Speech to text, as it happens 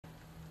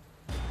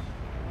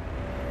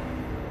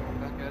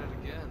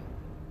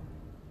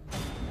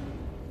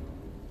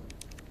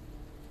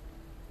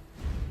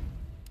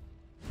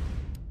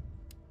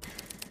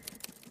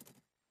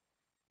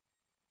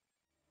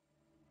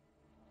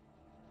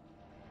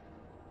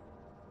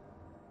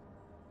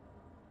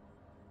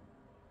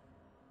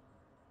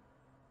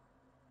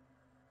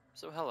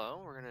So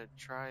hello, we're gonna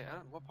try.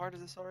 What part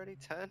is this already?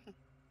 10?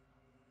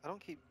 I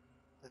don't keep.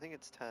 I think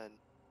it's 10.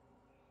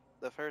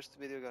 The first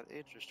video got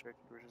age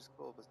restricted, which is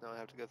cool, but now I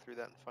have to go through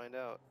that and find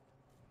out.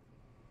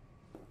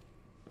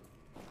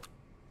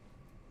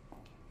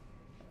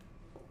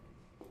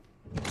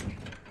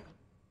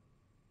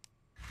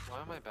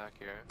 Why am I back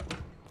here?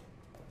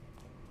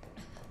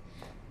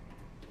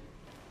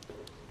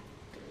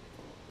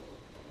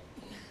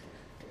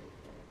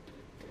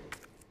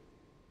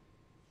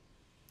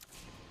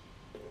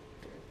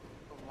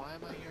 Why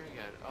am I here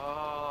again?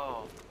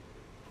 Oh.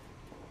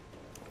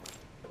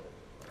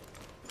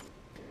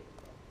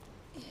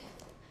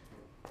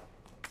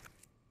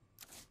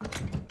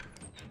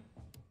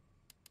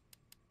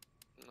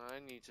 I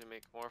need to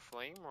make more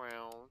flame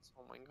rounds.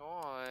 Oh my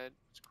god.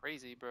 It's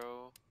crazy,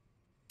 bro.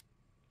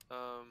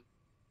 Um.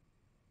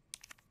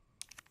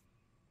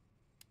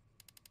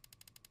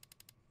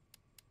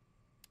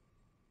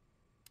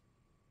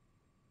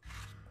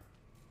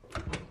 I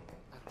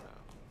don't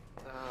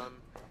know.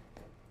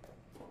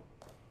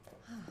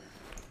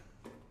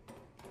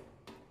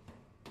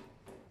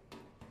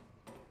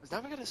 Is now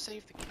gonna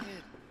save the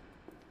kid?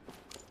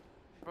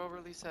 Bro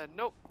really said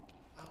nope.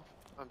 Oh,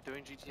 I'm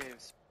doing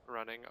GTA's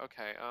running.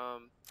 Okay,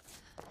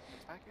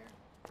 what's back here?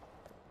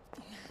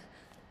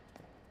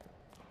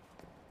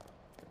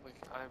 Like,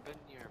 I've been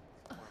here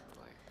before, but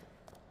like,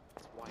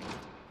 it's white.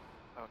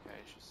 Okay,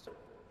 it's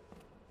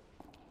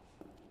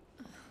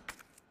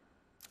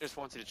just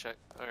wants you to check.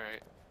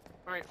 Alright.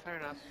 Alright, fair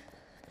enough.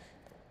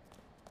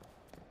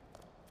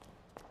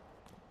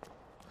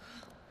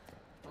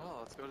 Well,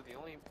 let's go to the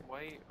only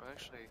white,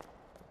 actually.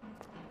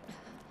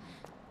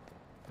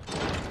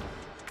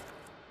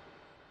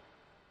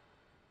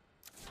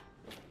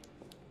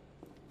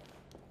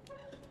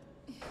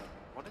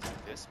 What is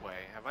this way?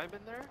 Have I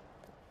been there?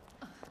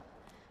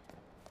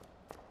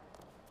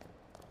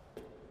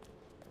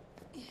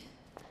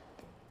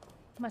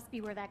 Must be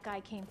where that guy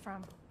came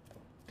from.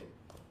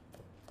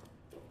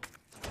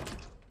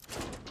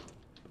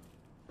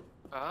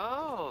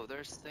 Oh,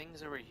 there's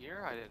things over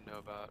here I didn't know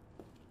about.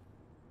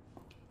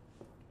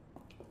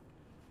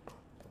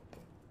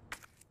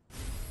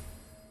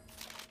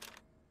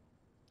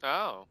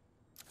 Oh.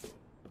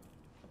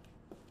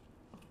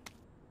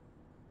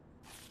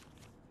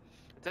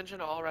 Attention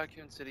to all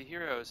Raccoon City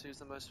heroes. Who's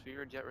the most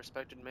feared yet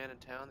respected man in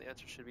town? The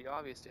answer should be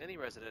obvious to any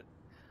resident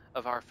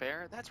of our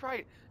fair. That's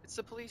right. It's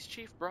the police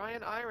chief,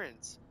 Brian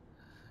Irons.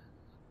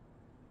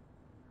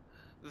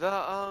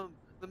 The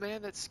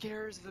man that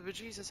scares the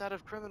bejesus out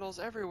of criminals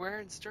everywhere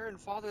and stern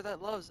father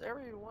that loves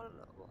every one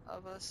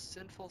of us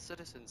sinful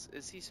citizens.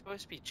 Is he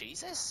supposed to be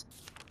Jesus?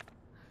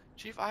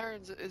 Chief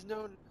Irons is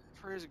known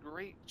for his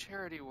great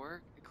charity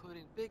work,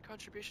 including big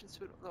contributions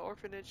to the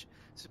orphanage,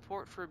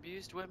 support for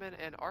abused women,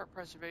 and art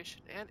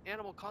preservation and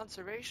animal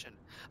conservation.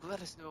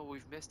 Let us know if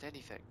we've missed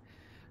anything.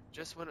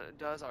 Just when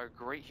does our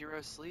great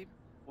hero sleep?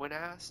 When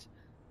asked,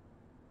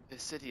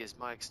 this city is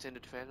my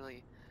extended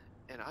family,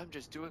 and I'm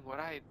just doing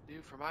what I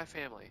do for my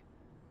family.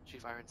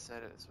 Chief Irons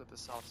said it with a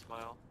soft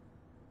smile.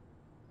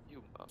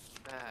 You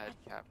mad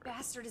capper.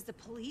 Bastard is the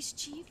police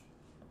chief?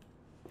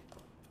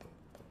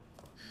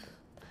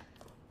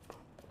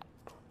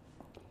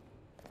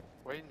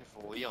 Waiting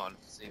for Leon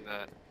to see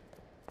that.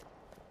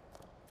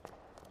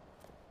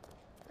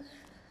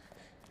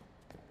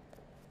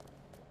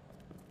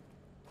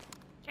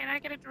 Can I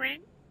get a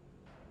drink?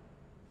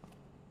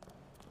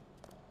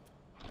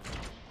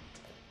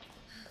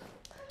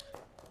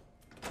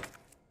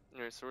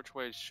 Alright, so which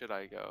way should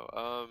I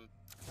go?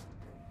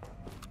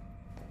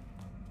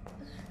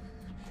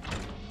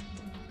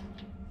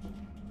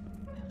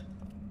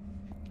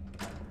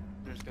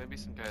 There's gonna be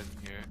some guys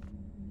in here.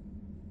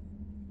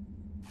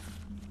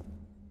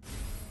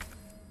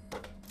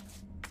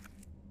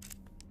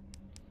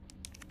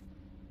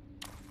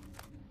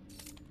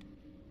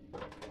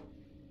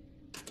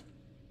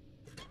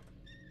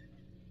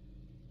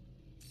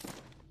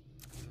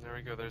 There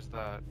we go, there's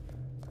that.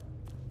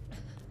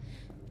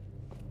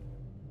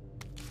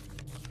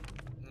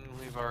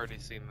 We've already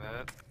seen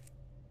that.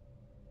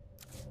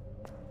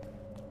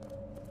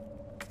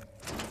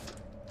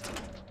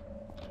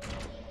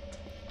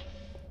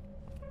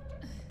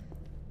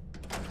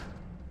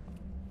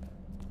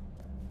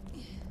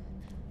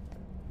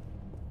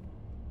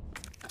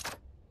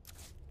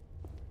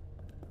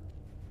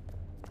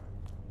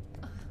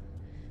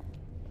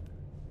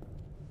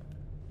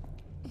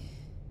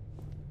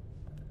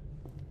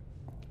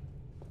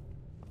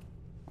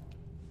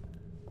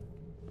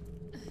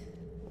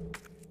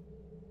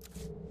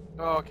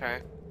 Oh,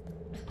 okay.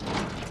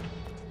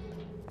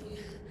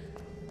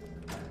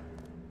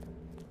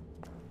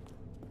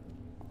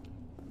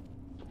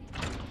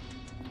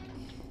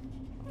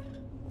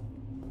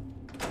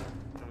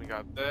 And we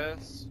got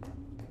this.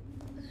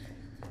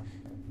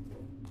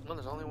 Well,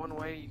 there's only one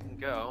way you can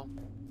go.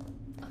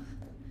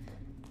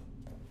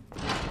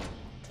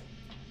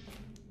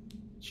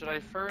 Should I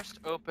first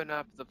open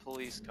up the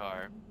police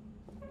car?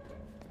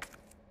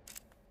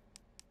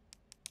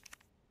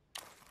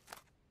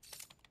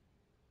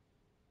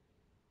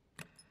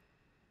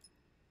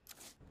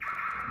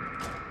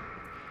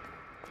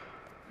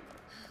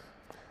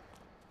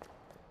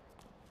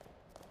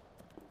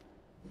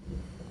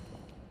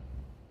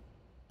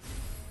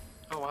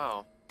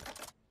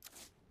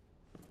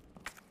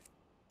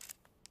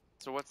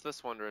 what's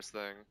this wondrous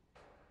thing?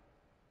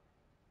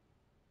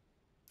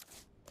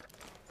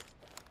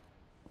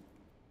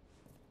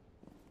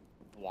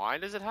 Why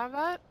does it have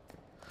that?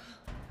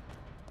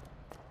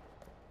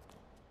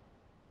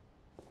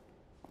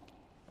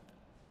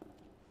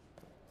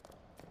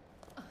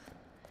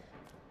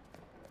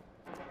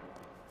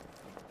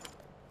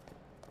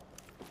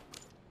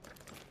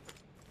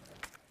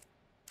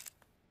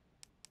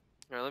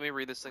 Alright, let me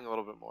read this thing a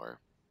little bit more.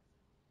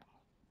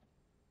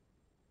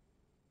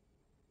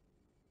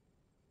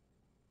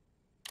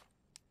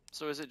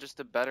 So is it just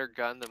a better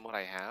gun than what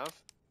I have?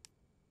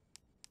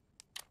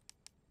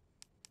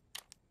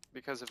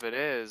 Because if it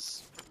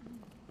is,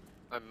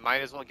 I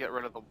might as well get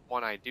rid of the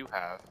one I do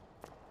have.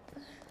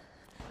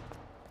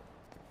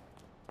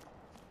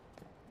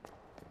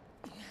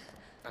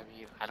 I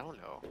mean, I don't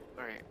know.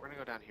 Alright, we're gonna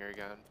go down here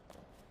again.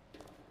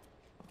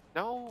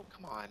 No,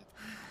 come on.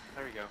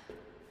 There we go.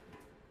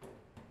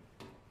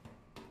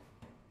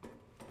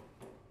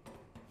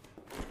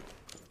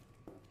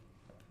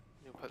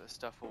 We'll put the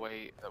stuff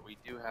away that we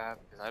do have,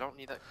 because I don't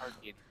need that card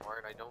key anymore,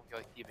 and I don't feel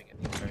like keeping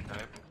it the entire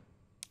time.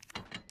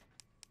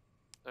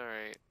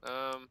 Alright,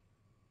 I'm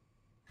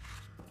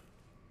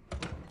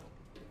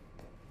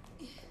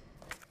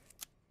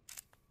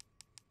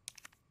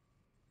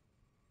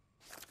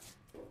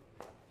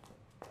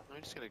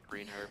just gonna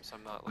green herb, so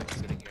I'm not, like,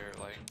 sitting here,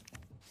 like...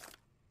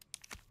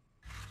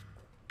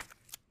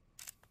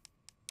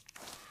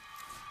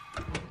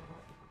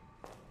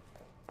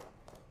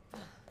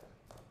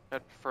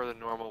 I'd prefer the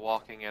normal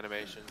walking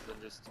animations than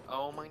just,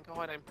 oh my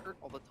god, I'm hurt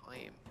all the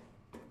time.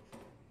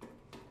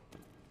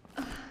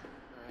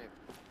 Alright.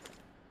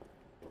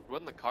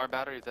 Wouldn't the car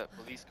battery of that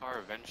police car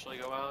eventually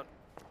go out?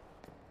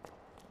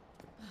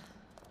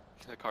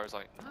 The car's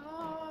like,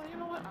 no, you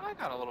know what, I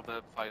got a little bit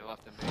of fight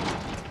left in me.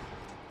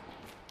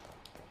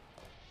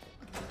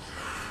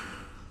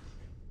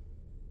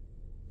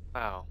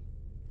 Wow.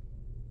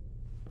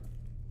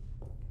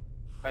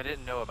 I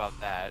didn't know about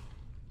that.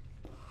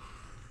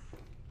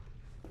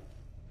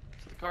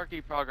 So the car key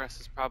progress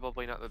is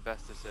probably not the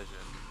best decision.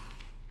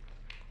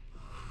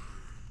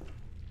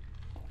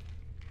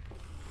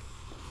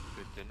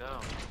 Good to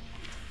know.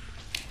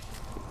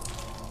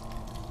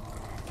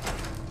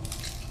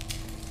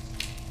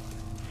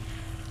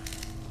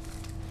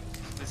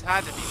 This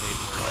had to be made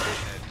for it.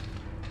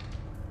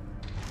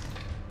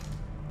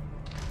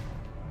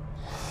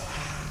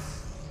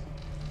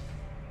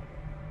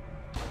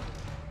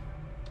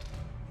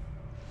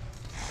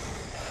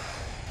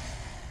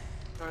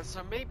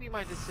 So maybe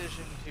my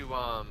decision to,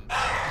 okay,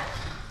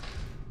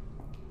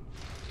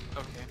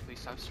 please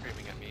stop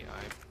screaming at me,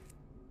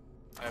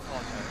 I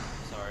apologize,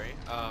 I'm sorry,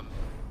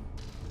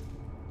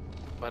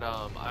 but,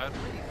 I would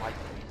really like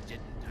if you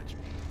didn't touch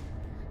me.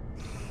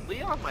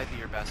 Leon might be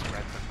your best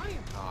friend, but I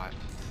am not.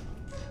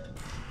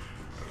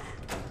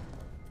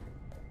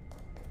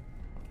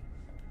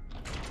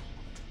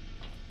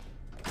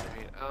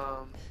 Alright,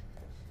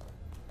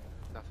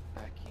 nothing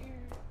back here.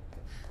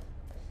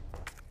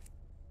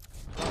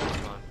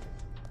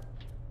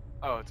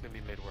 Oh, it's gonna be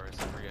made worse,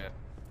 I forget.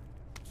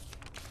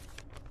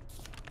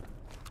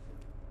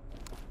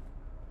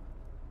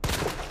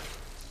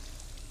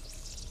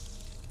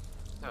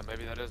 Yeah,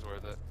 maybe that is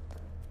worth it.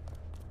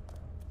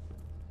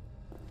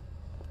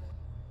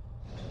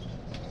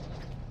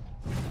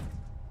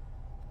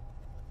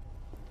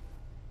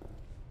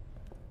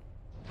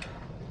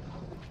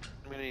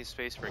 I'm gonna need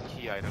space for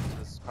key items.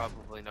 This is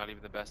probably not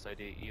even the best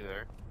idea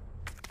either.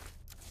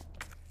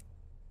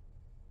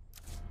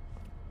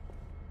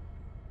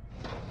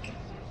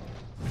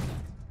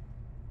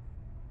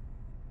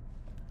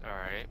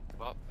 Alright,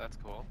 well, that's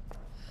cool.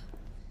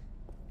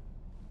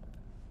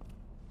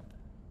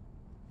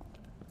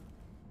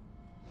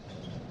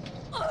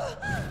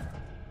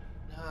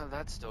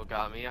 That still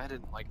got me. I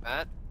didn't like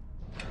that.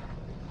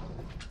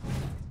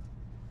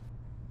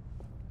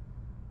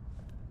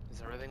 Is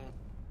everything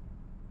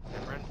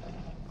different?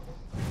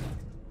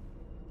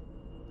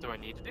 Do I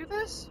need to do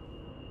this?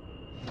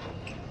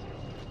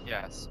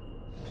 Yes.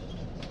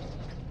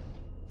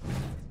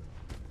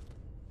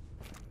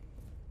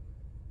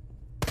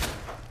 I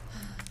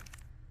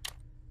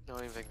don't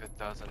even think that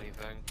does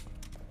anything.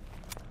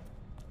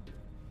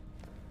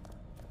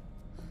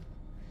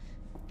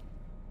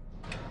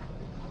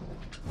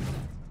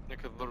 It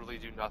could literally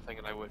do nothing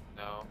and I wouldn't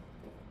know.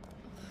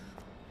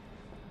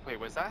 Wait,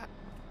 was that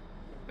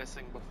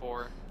missing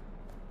before?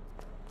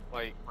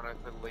 Like, when I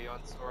put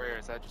Leon's story, or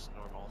is that just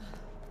normal?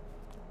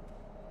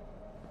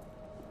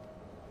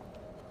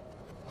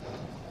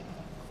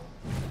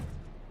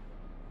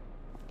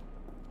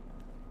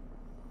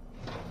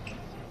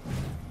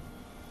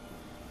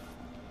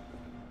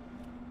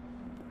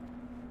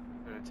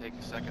 Gonna take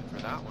a second for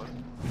that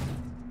one.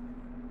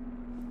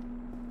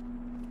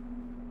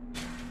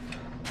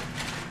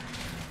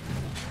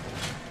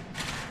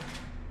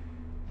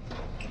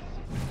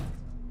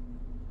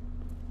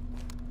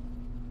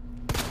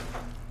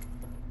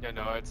 Yeah,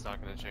 no, it's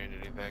not gonna change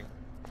anything.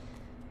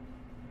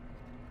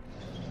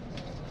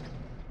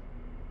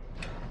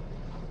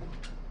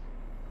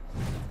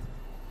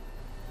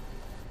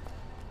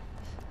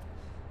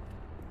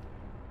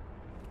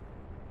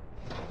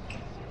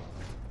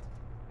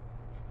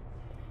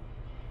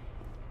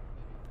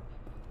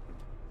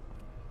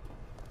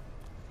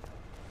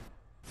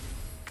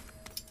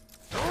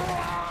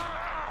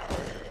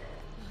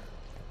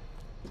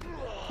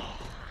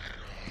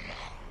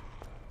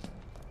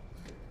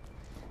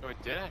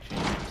 actually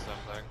change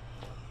something.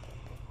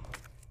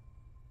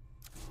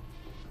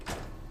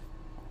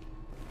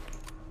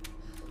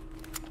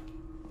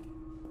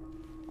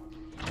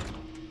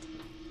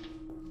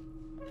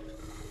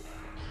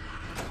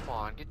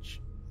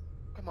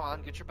 Come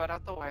on, get your butt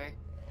out the way.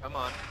 Come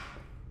on.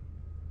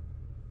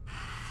 I'm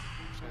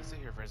just gonna sit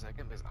here for a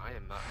second because I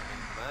am not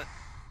coming for that.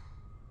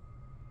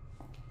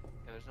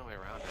 Yeah, there's no way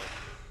around it.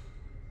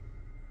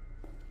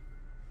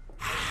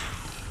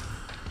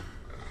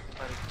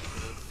 Buddy,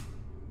 move.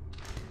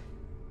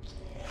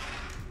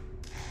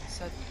 I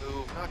said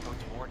move, not go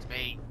towards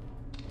me.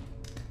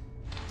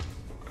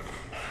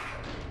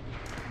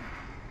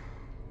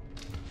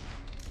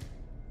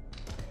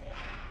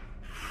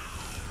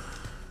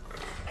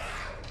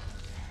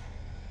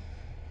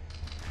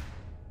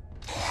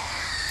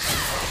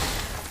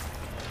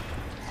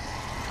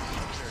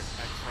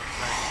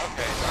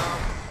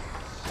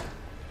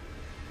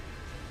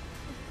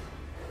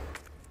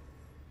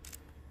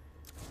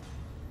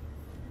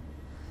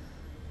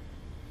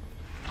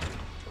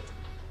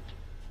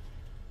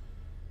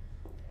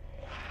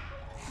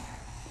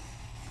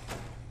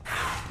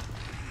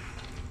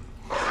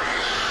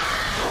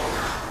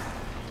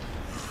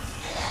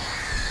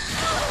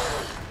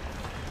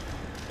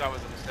 That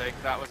was a mistake.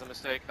 That was a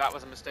mistake. That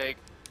was a mistake.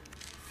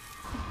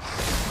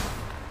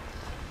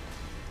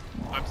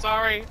 I'm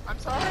sorry. I'm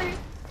sorry.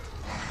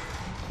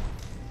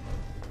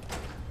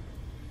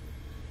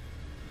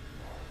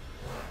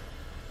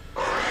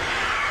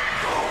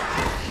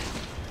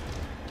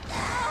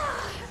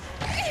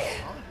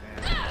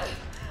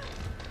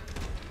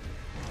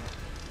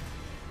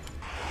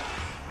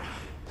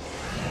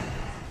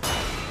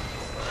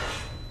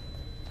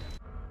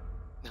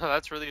 No,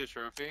 that's really a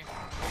trophy.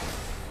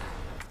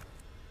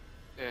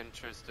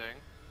 Interesting.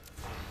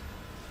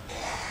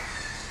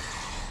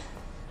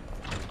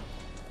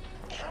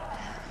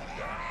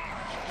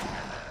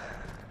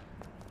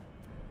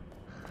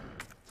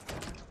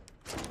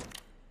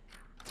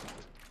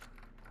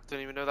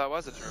 Didn't even know that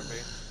was a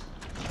trophy.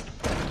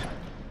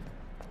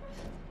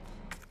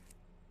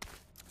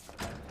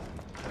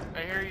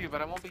 I hear you,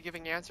 but I won't be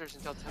giving answers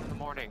until 10 in the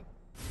morning.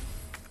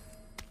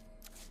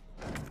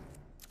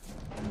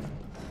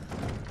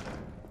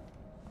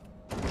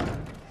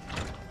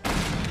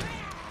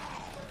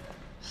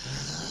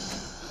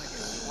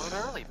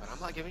 Early, but I'm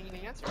not giving you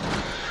the answer. Oh,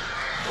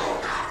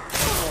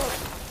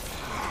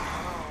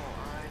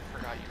 I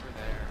forgot you were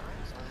there.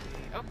 I'm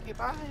sorry. Okay,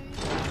 bye.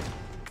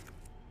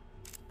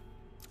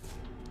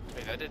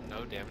 Wait, that did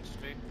no damage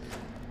to me.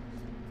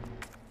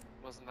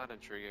 Wasn't that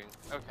intriguing?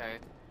 Okay.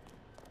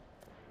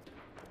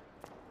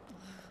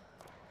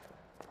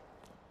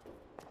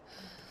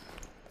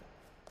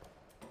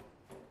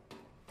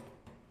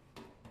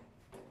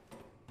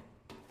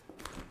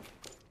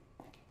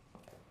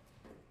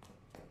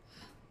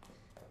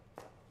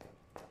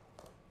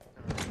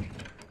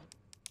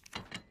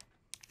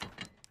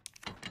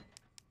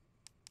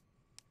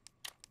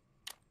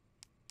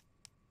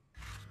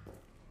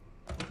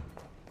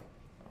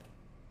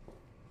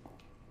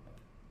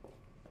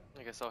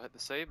 I guess I'll hit the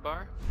save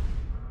bar.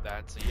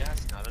 That's a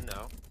yes, not a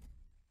no.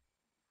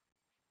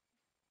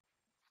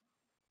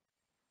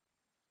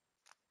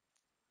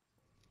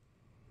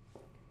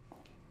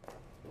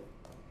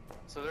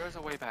 So there is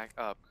a way back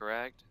up,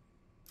 correct?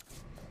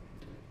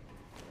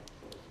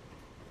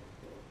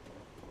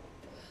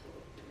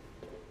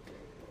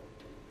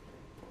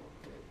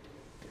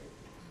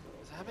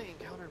 I haven't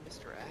encountered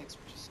Mr. X,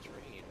 which is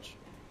strange.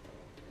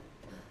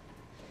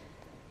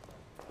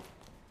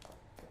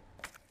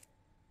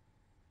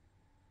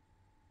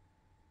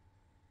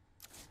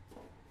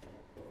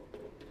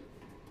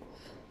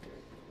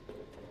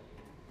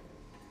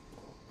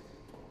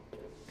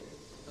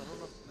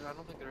 I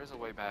don't think there is a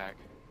way back.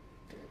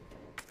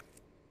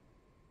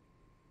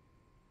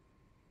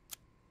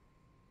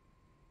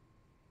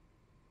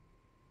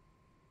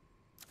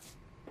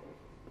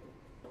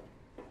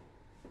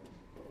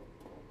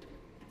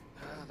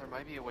 There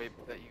might be a way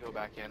that you go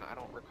back in. I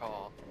don't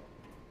recall.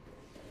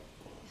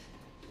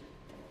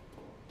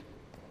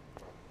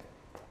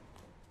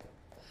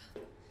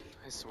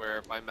 I swear,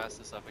 if I mess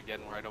this up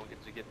again where I don't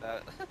get to get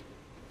that.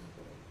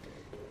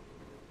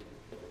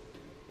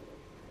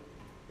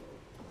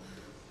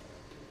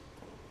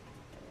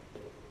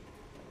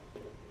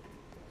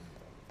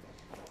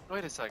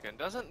 Wait a second,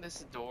 doesn't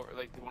this door,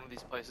 like one of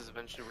these places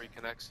eventually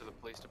reconnects to the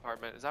police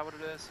department? Is that what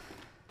it is?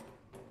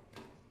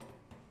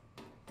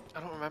 I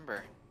don't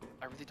remember.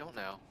 I really don't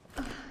know.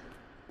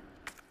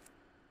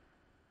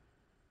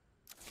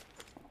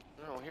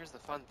 No, here's the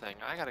fun thing.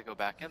 I gotta go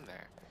back in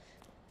there.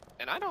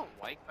 And I don't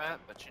like that,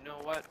 but you know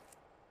what?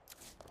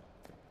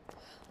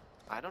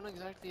 I don't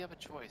exactly have a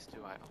choice,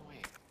 do I? Oh,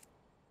 wait.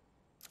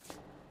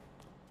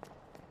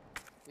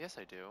 Yes,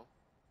 I do.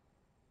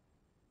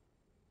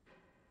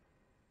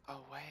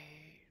 Oh,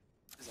 wait.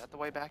 Is that the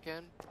way back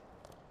in?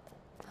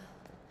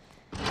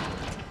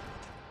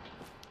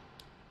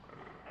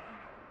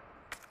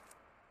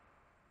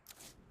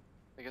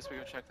 I guess we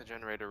go check the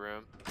generator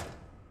room.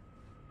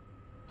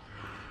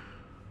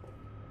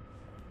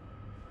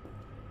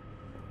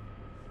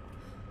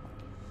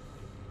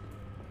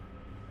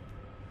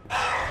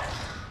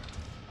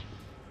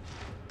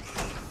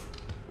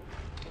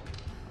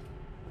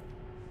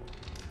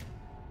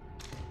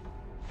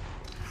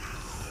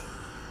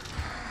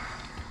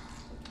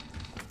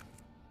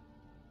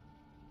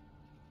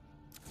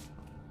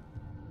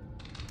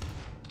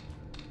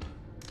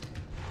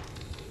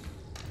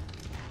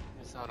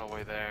 It's not all the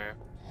way there.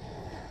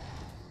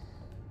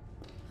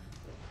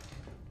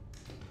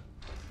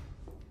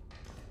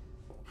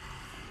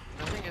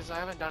 The thing is, I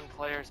haven't done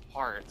Claire's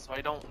part, so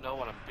I don't know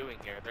what I'm doing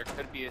here. There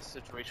could be a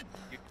situation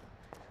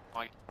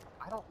like,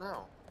 I don't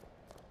know.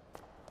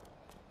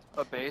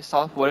 But based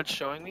off what it's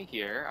showing me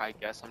here, I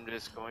guess I'm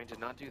just going to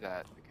not do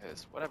that,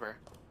 because whatever.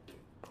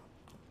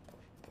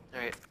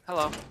 Alright,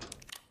 hello.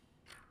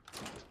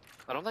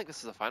 I don't think this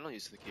is the final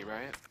use of the key,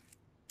 right?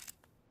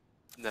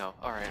 No,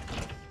 alright.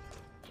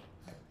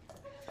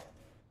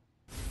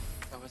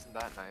 That wasn't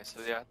that nice. So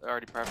yeah, they're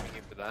already prepping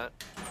you for that.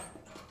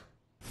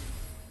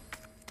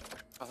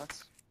 Oh,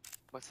 that's...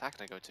 What's that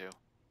gonna go to?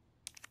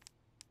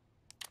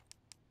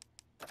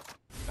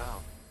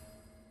 Oh.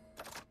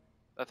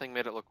 That thing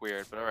made it look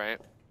weird, but alright.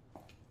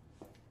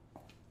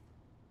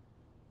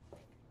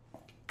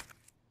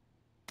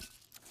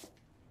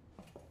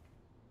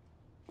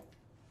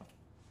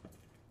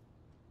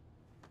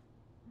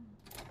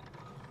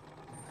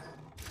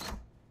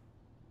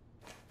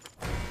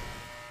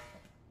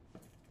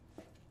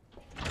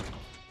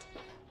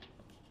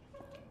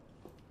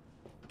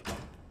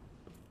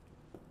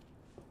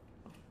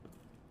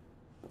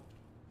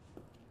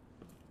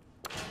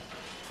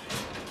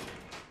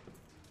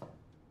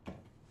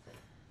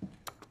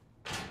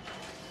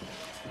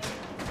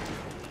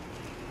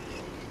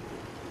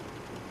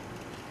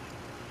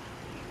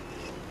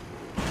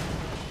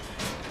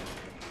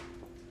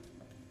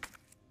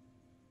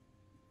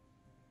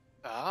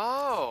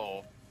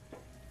 Oh!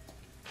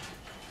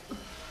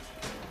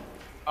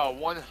 Oh,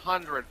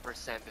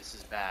 100% this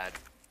is bad.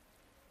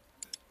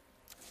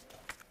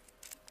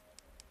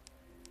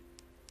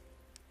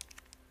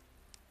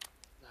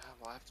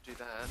 We'll have to do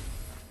that.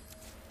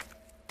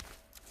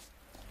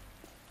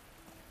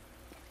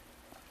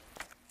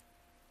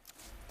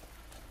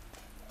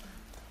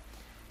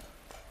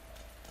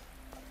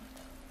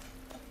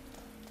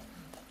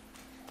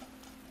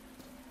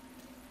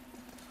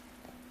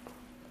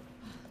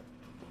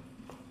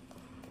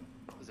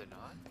 Was it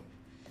not?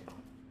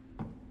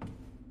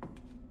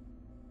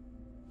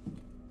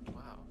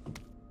 Wow.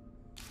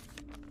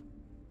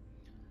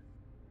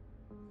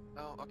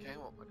 Oh, okay,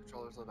 well, my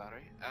controller's low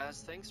battery.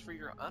 As thanks for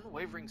your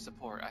unwavering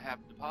support, I have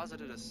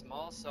deposited a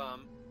small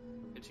sum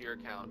into your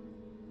account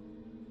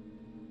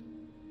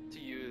to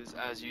use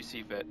as you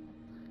see fit.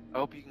 I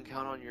hope you can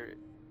count on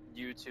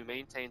you to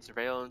maintain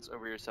surveillance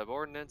over your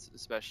subordinates,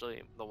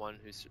 especially the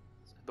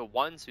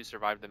ones who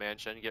survived the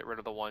mansion. Get rid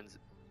of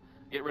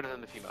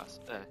them if you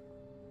must.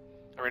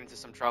 I ran into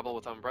some trouble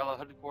with Umbrella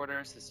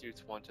headquarters. The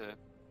suits want to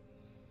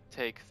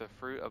take the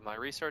fruit of my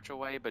research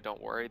away, but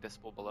don't worry, this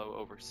will blow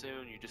over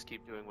soon. You just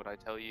keep doing what I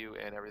tell you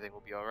and everything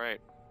will be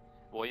alright.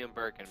 William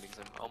Birkin, because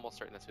I'm almost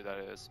certain that's who that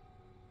is.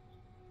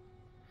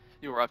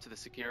 You are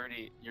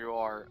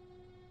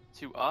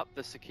to up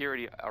the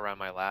security around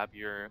my lab.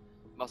 Your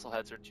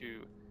muscleheads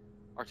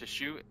are to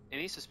shoot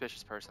any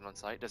suspicious person on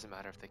sight. Doesn't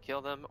matter if they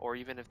kill them or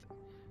even if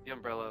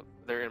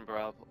they're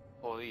Umbrella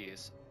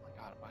police. Oh my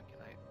god, why can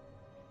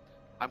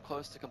I'm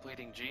close to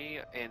completing G,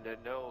 and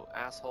no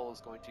asshole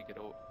is going to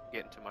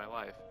get into my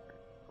life.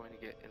 Going to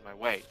get in my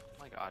way. Oh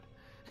my god.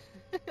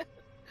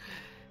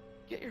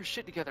 Get your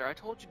shit together. I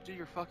told you to do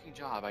your fucking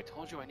job. I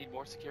told you I need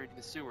more security in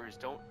the sewers.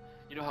 Don't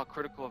you know how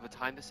critical of a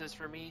time this is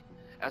for me?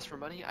 As for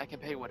money, I can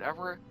pay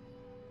whatever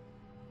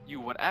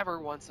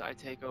once I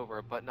take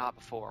over, but not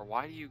before.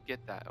 Why do you get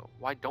that?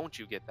 Why don't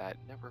you get that?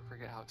 Never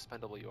forget how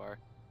expendable you are.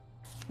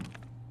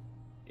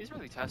 He's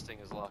really testing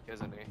his luck,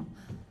 isn't he?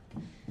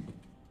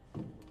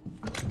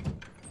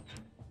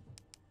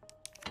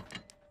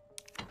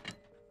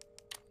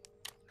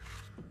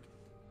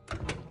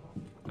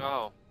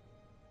 Oh.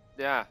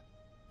 Yeah.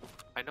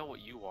 I know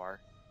what you are.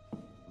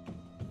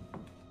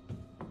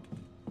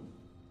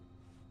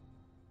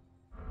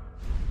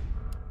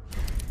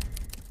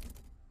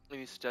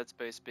 Use Dead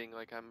Space being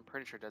like, I'm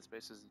pretty sure Dead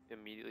Space is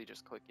immediately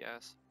just click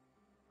yes.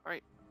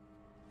 Alright.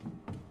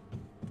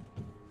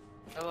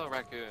 Hello,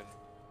 Raccoon.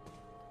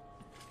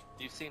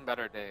 You've seen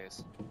better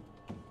days.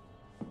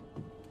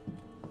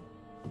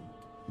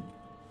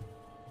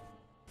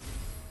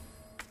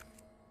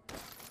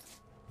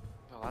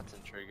 Oh, that's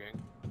intriguing.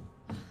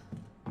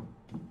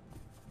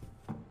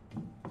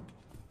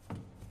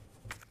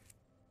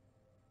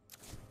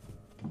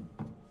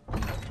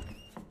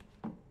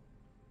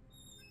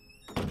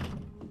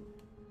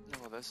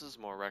 Oh, this is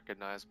more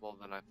recognizable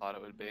than I thought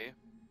it would be.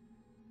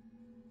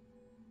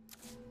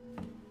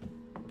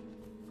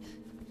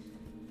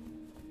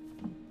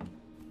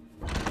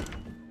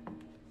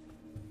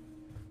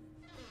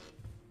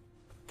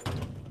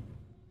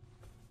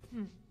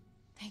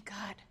 Thank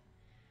God.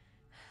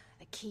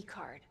 The key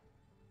card.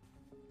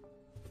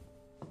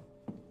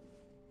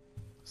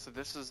 So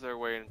this is their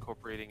way of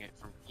incorporating it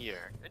from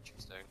here.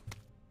 Interesting.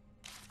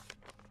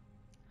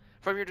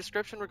 From your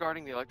description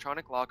regarding the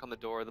electronic lock on the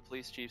door of the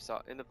police chief's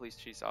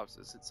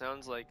office, it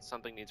sounds like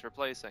something needs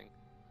replacing.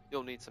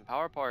 You'll need some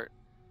power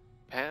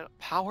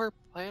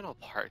panel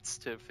parts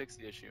to fix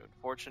the issue.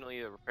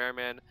 Unfortunately, the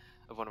repairman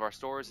of one of our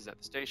stores is at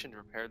the station to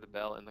repair the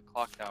bell in the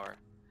clock tower.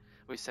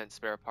 We sent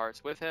spare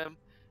parts with him,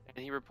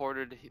 And he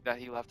reported that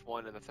he left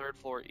one in the 3rd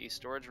floor east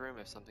storage room.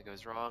 If something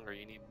goes wrong or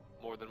you need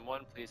more than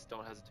one, please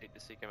don't hesitate to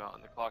seek him out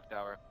in the clock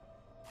tower.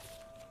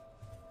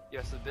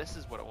 Yeah, so this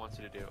is what it wants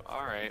you to do.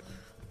 Alright.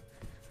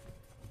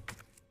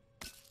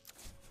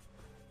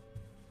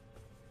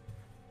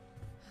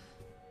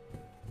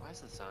 Why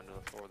is the sound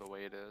of the floor the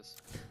way it is?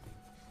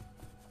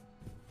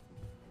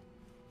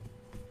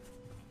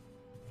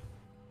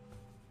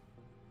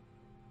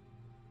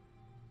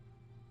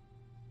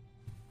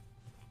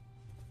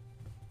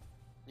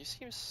 You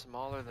seem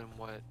smaller than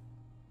what...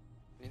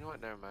 You know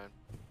what? Never mind.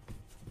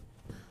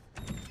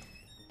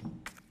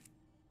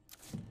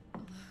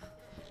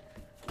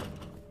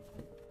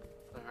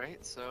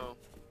 Alright, so...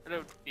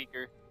 Hello,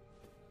 Beaker.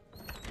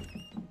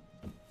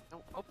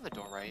 No, open the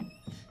door, right?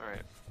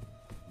 Alright.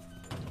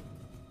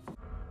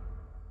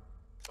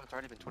 Oh, it's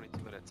already been 22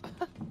 minutes.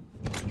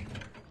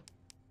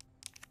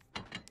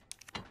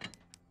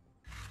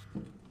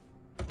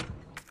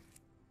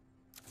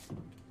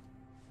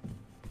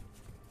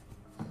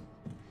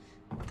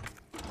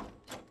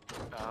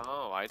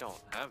 Oh, I don't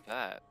have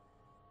that.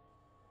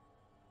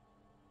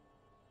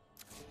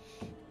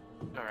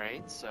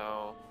 Alright,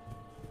 so...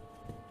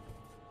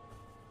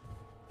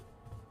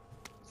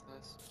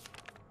 What's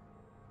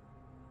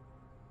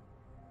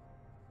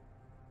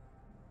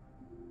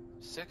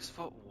this?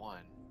 6'1".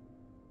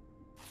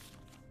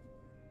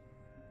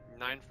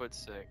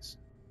 9'6".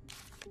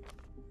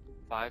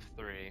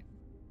 5'3".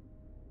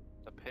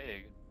 A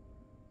pig.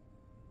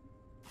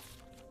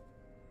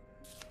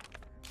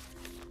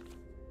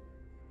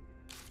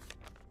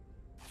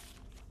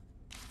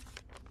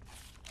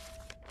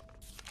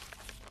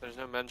 There's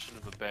no mention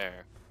of a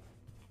bear.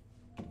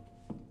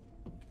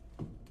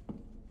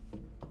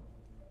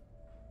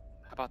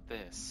 How about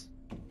this?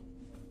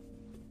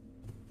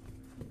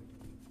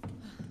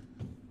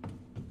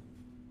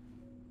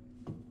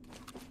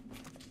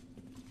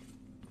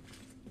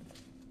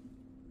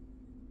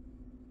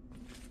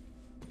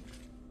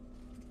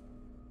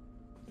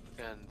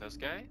 And this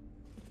guy?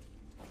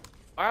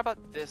 Or how about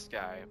this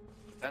guy?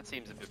 That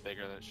seems a bit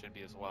bigger than it should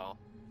be as well.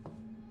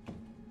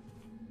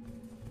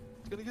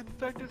 It's gonna get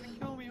infected and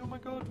kill me, oh my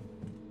god.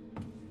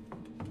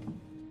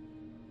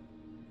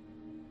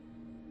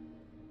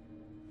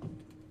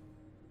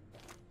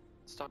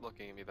 Stop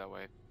looking at me that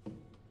way.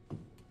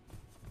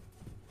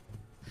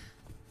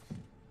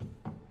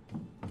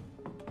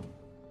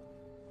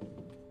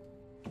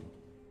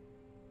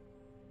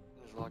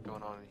 There's a lot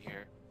going on in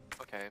here.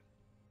 Okay.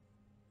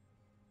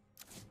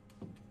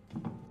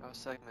 I'll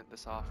segment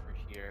this off for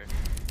here.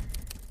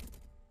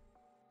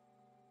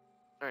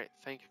 Alright,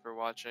 thank you for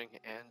watching,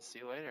 and see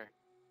you later.